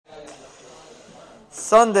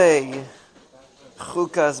Sunday,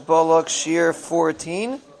 Chukas Balak, Shiur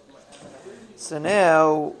 14. So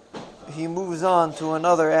now he moves on to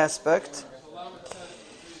another aspect,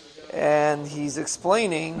 and he's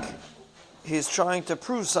explaining, he's trying to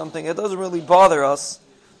prove something. It doesn't really bother us,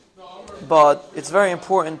 but it's very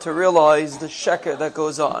important to realize the sheker that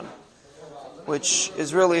goes on, which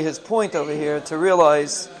is really his point over here, to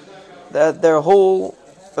realize that their whole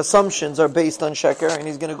assumptions are based on sheker, and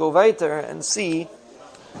he's going to go weiter and see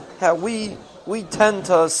how we tend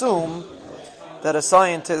to assume that a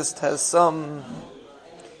scientist has some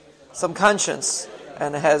conscience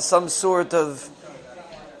and has some sort of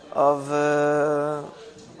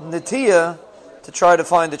netiya to try to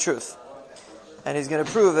find the truth. And he's going to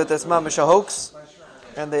prove that that's mamish a hoax,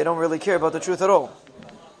 and they don't really care about the truth at all.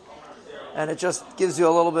 And it just gives you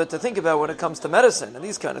a little bit to think about when it comes to medicine and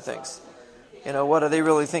these kind of things. You know, what are they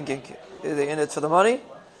really thinking? Are they in it for the money?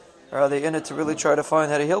 Or are they in it to really try to find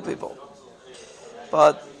how to heal people?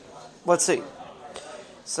 But, let's see.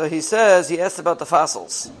 So he says, he asked about the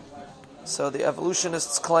fossils. So the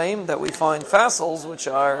evolutionists claim that we find fossils, which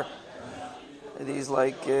are these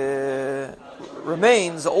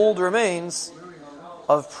remains, old remains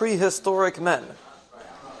of prehistoric men.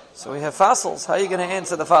 So we have fossils. How are you going to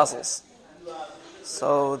answer the fossils?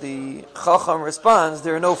 So the Chacham responds,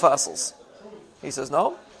 there are no fossils. He says,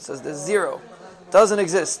 no. He says, there's zero. Doesn't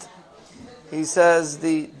exist. He says,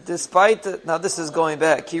 now this is going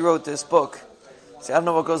back. He wrote this book. See, I don't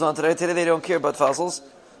know what goes on today. Today they don't care about fossils.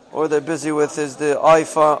 Or they're busy with the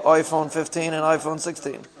iPhone 15 and iPhone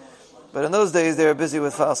 16. But in those days, they were busy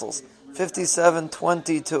with fossils.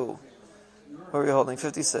 5722. What were you holding?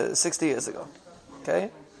 60 years ago.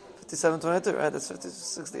 Okay? 5722, right? That's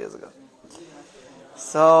 60 years ago.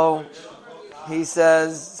 So, he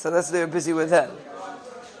says, so that's what they were busy with then.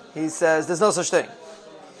 He says, there's no such thing.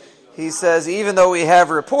 He says, even though we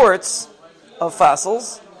have reports of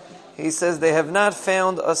fossils, he says they have not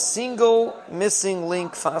found a single missing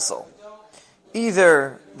link fossil.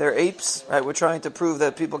 Either they're apes, right? We're trying to prove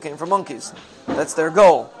that people came from monkeys. That's their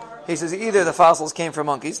goal. He says either the fossils came from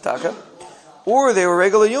monkeys, taka, or they were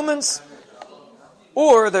regular humans,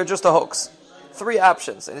 or they're just a hoax. 3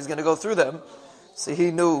 options, and he's going to go through them. So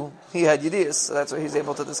he knew he had yediyas, so that's why he's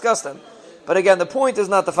able to discuss them. But again, the point is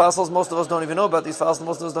not the fossils. Most of us don't even know about these fossils.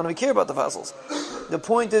 Most of us don't even care about the fossils. The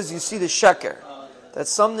point is, you see the sheker, that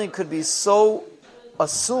something could be so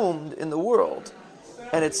assumed in the world,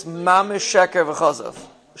 and it's mamish sheker v'chazav.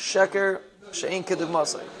 Sheker she'ein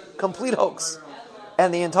kedugmasai. Complete hoax.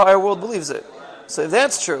 And the entire world believes it. So if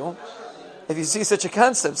that's true, if you see such a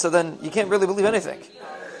concept, so then you can't really believe anything.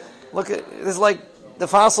 Look at, it's like, the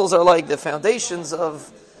fossils are like the foundations of,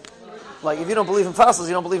 like, if you don't believe in fossils,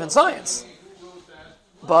 you don't believe in science.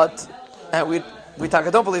 But, and we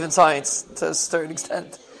don't believe in science to a certain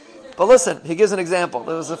extent. But listen, he gives an example.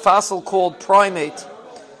 There was a fossil called primate.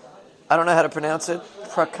 I don't know how to pronounce it.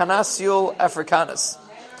 Procanassiol africanus.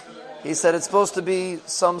 He said it's supposed to be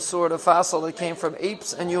some sort of fossil that came from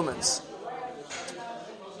apes and humans.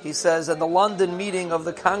 He says at the London meeting of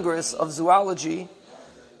the Congress of Zoology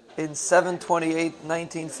in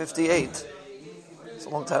 7/28/1958, it's a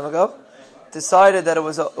long time ago, decided that it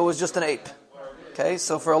was just an ape. Okay,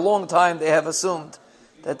 so for a long time they have assumed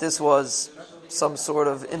that this was some sort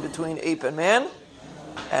of in-between ape and man,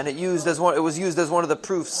 and it was used as one of the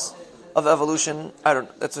proofs of evolution.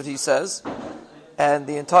 That's what he says. And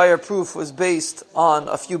the entire proof was based on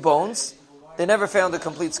a few bones. They never found a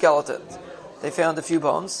complete skeleton. They found a few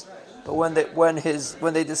bones. But when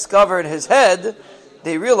they discovered his head,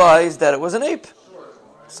 they realized that it was an ape.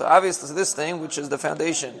 So obviously this thing, which is the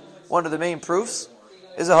foundation, one of the main proofs,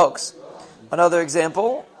 is a hoax. Another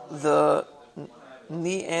example, the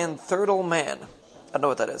Neanderthal man. I don't know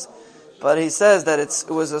what that is. But he says that it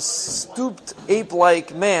was a stooped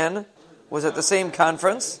ape-like man, was at the same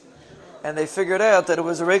conference, and they figured out that it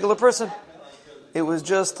was a regular person. It was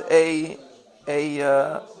just a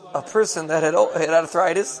person that had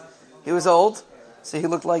arthritis. He was old, so he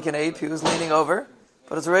looked like an ape. He was leaning over,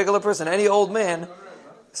 but it's a regular person. Any old man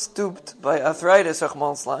stooped by arthritis,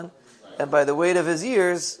 and by the weight of his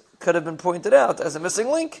years, could have been pointed out as a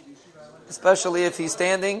missing link, especially if he's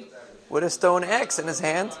standing with a stone axe in his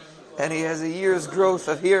hand, and he has a year's growth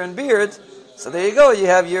of hair and beard. So there you go, you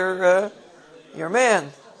have your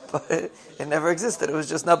man. But it never existed. It was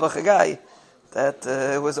just Nabach a guy that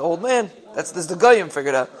was an old man. This the Goyim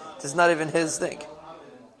figured out. This is not even his thing.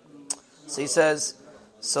 So he says,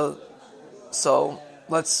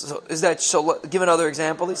 give another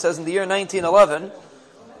example. He says in the year 1911,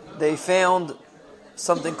 they found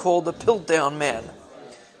something called the Piltdown Man.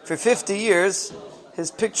 For 50 years, his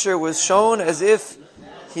picture was shown as if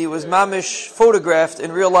he was mamish photographed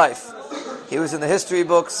in real life. He was in the history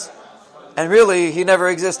books, and really he never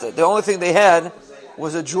existed. The only thing they had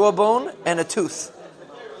was a jawbone and a tooth.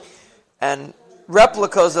 And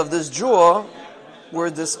replicas of this jaw were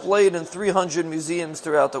displayed in 300 museums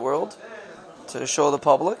throughout the world to show the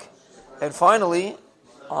public. And finally,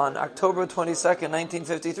 on October 22nd,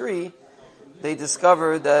 1953, they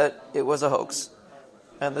discovered that it was a hoax.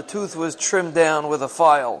 And the tooth was trimmed down with a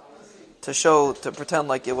file to pretend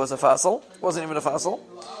like it was a fossil. It wasn't even a fossil.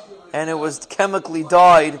 And it was chemically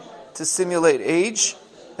dyed to simulate age,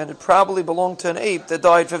 and it probably belonged to an ape that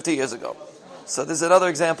died 50 years ago. So this is another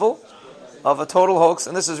example of a total hoax,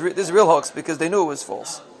 and this is real hoax because they knew it was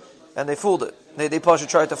false, and they fooled it. They probably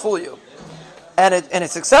tried to fool you, and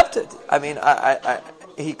it's accepted. I mean,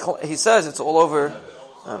 he says it's all over.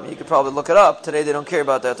 You could probably look it up. Today they don't care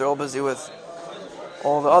about that. They're all busy with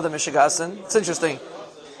all the other Mishigasin. It's interesting.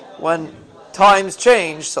 When times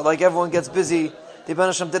change, so like everyone gets busy, the Ibn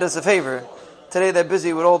Hashem did us a favor. Today they're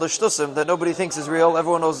busy with all the shtusim that nobody thinks is real.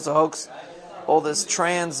 Everyone knows it's a hoax. All this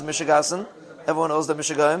trans Mishigasin. Everyone knows the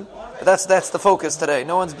Mishigayim. But that's the focus today.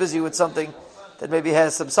 No one's busy with something that maybe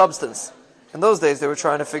has some substance. In those days they were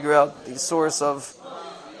trying to figure out the source of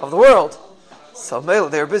the world. So they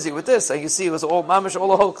were busy with this, and you see it was all mamish,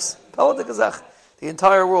 all a hoax. The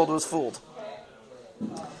entire world was fooled.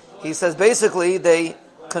 He says basically they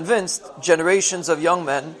convinced generations of young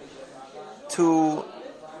men to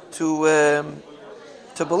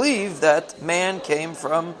believe that man came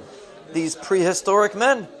from these prehistoric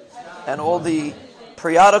men, and all the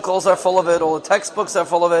periodicals are full of it, all the textbooks are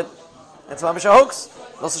full of it. It's mamish a hoax.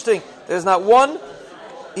 No such thing. There's not one,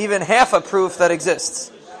 even half a proof that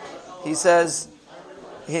exists. He says,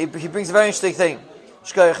 he brings a very interesting thing.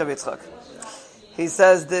 He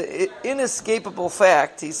says the inescapable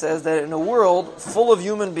fact, he says that in a world full of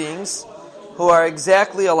human beings who are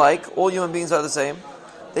exactly alike, all human beings are the same,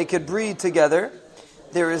 they could breed together,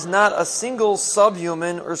 there is not a single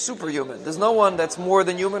subhuman or superhuman. There's no one that's more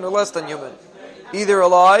than human or less than human, either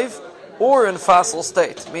alive or in fossil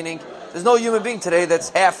state, meaning there's no human being today that's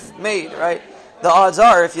half made, right? The odds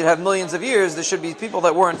are, if you have millions of years, there should be people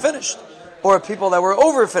that weren't finished, or people that were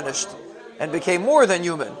over-finished and became more than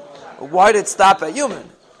human. Why did it stop at human?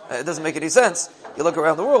 It doesn't make any sense. You look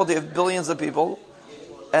around the world, you have billions of people,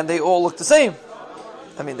 and they all look the same.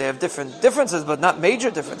 I mean, they have different differences, but not major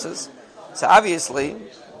differences. So obviously,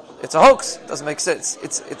 it's a hoax. It doesn't make sense.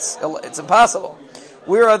 It's impossible.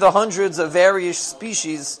 Where are the hundreds of various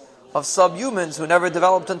species of subhumans who never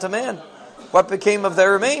developed into man? What became of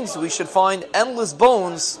their remains? We should find endless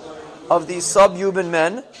bones of these subhuman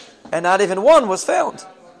men, and not even one was found.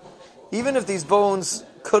 Even if these bones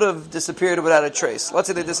could have disappeared without a trace, let's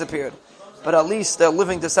say they disappeared, but at least their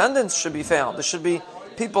living descendants should be found. There should be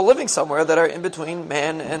people living somewhere that are in between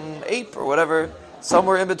man and ape, or whatever,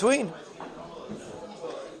 somewhere in between.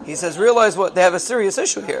 He says, realize what they have a serious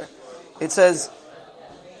issue here. It says,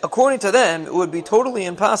 according to them, it would be totally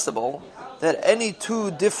impossible that any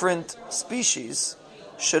two different species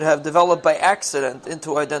should have developed by accident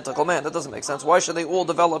into identical man. That doesn't make sense. Why should they all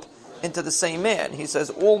develop into the same man? He says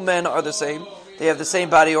all men are the same. They have the same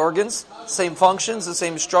body organs, same functions, the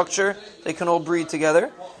same structure. They can all breed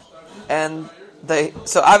together. And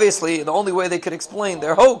so obviously the only way they could explain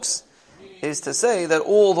their hoax is to say that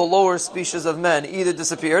all the lower species of men either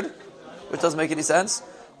disappeared, which doesn't make any sense,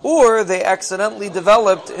 or they accidentally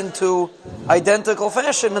developed into identical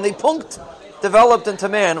fashion and they developed into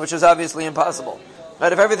man, which is obviously impossible.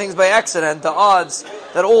 Right? If everything's by accident, the odds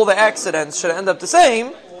that all the accidents should end up the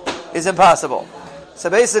same is impossible. So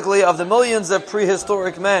basically, of the millions of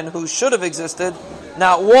prehistoric men who should have existed,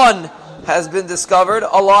 not one has been discovered,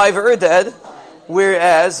 alive or dead,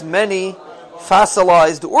 whereas many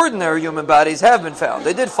fossilized ordinary human bodies have been found.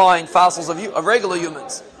 They did find fossils of regular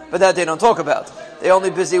humans, but that they don't talk about. They're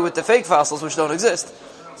only busy with the fake fossils which don't exist.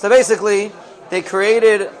 So basically, they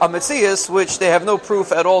created a Metzius which they have no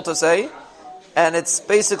proof at all to say, and it's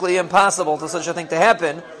basically impossible for such a thing to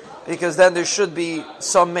happen, because then there should be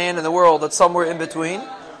some man in the world that's somewhere in between,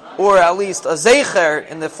 or at least a zeicher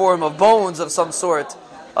in the form of bones of some sort,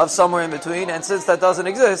 of somewhere in between, and since that doesn't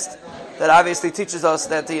exist, that obviously teaches us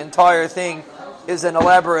that the entire thing is an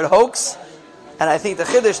elaborate hoax, and I think the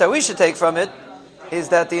chiddush that we should take from it is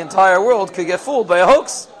that the entire world could get fooled by a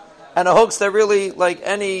hoax, and a hoax that really, like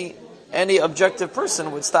any objective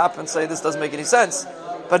person would stop and say, this doesn't make any sense,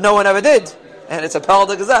 but no one ever did, and it's a pal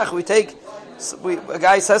de gazach. A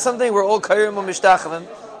guy says something, we're all kairim u'mishtachavim,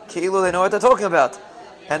 ki'ilu, they know what they're talking about,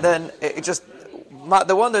 and then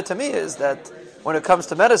the wonder to me is that when it comes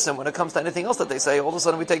to medicine, when it comes to anything else that they say, all of a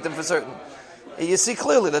sudden we take them for certain. You see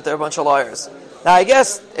clearly that they're a bunch of liars. Now, I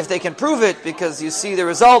guess if they can prove it because you see the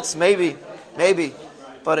results, maybe.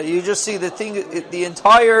 But you just see the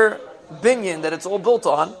entire binyan that it's all built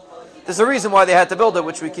on. There's a reason why they had to build it,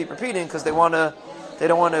 which we keep repeating, because they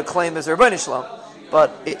don't want to claim as Rebbeinu Shalom.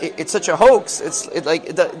 But it's such a hoax.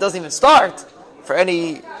 It doesn't even start for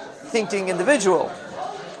any thinking individual.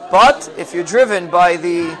 But if you're driven by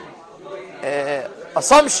the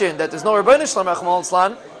assumption that there's no Rebbeinu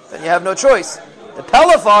Shalom, then you have no choice. The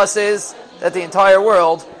Pelafos is that the entire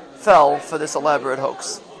world fell for this elaborate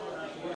hoax.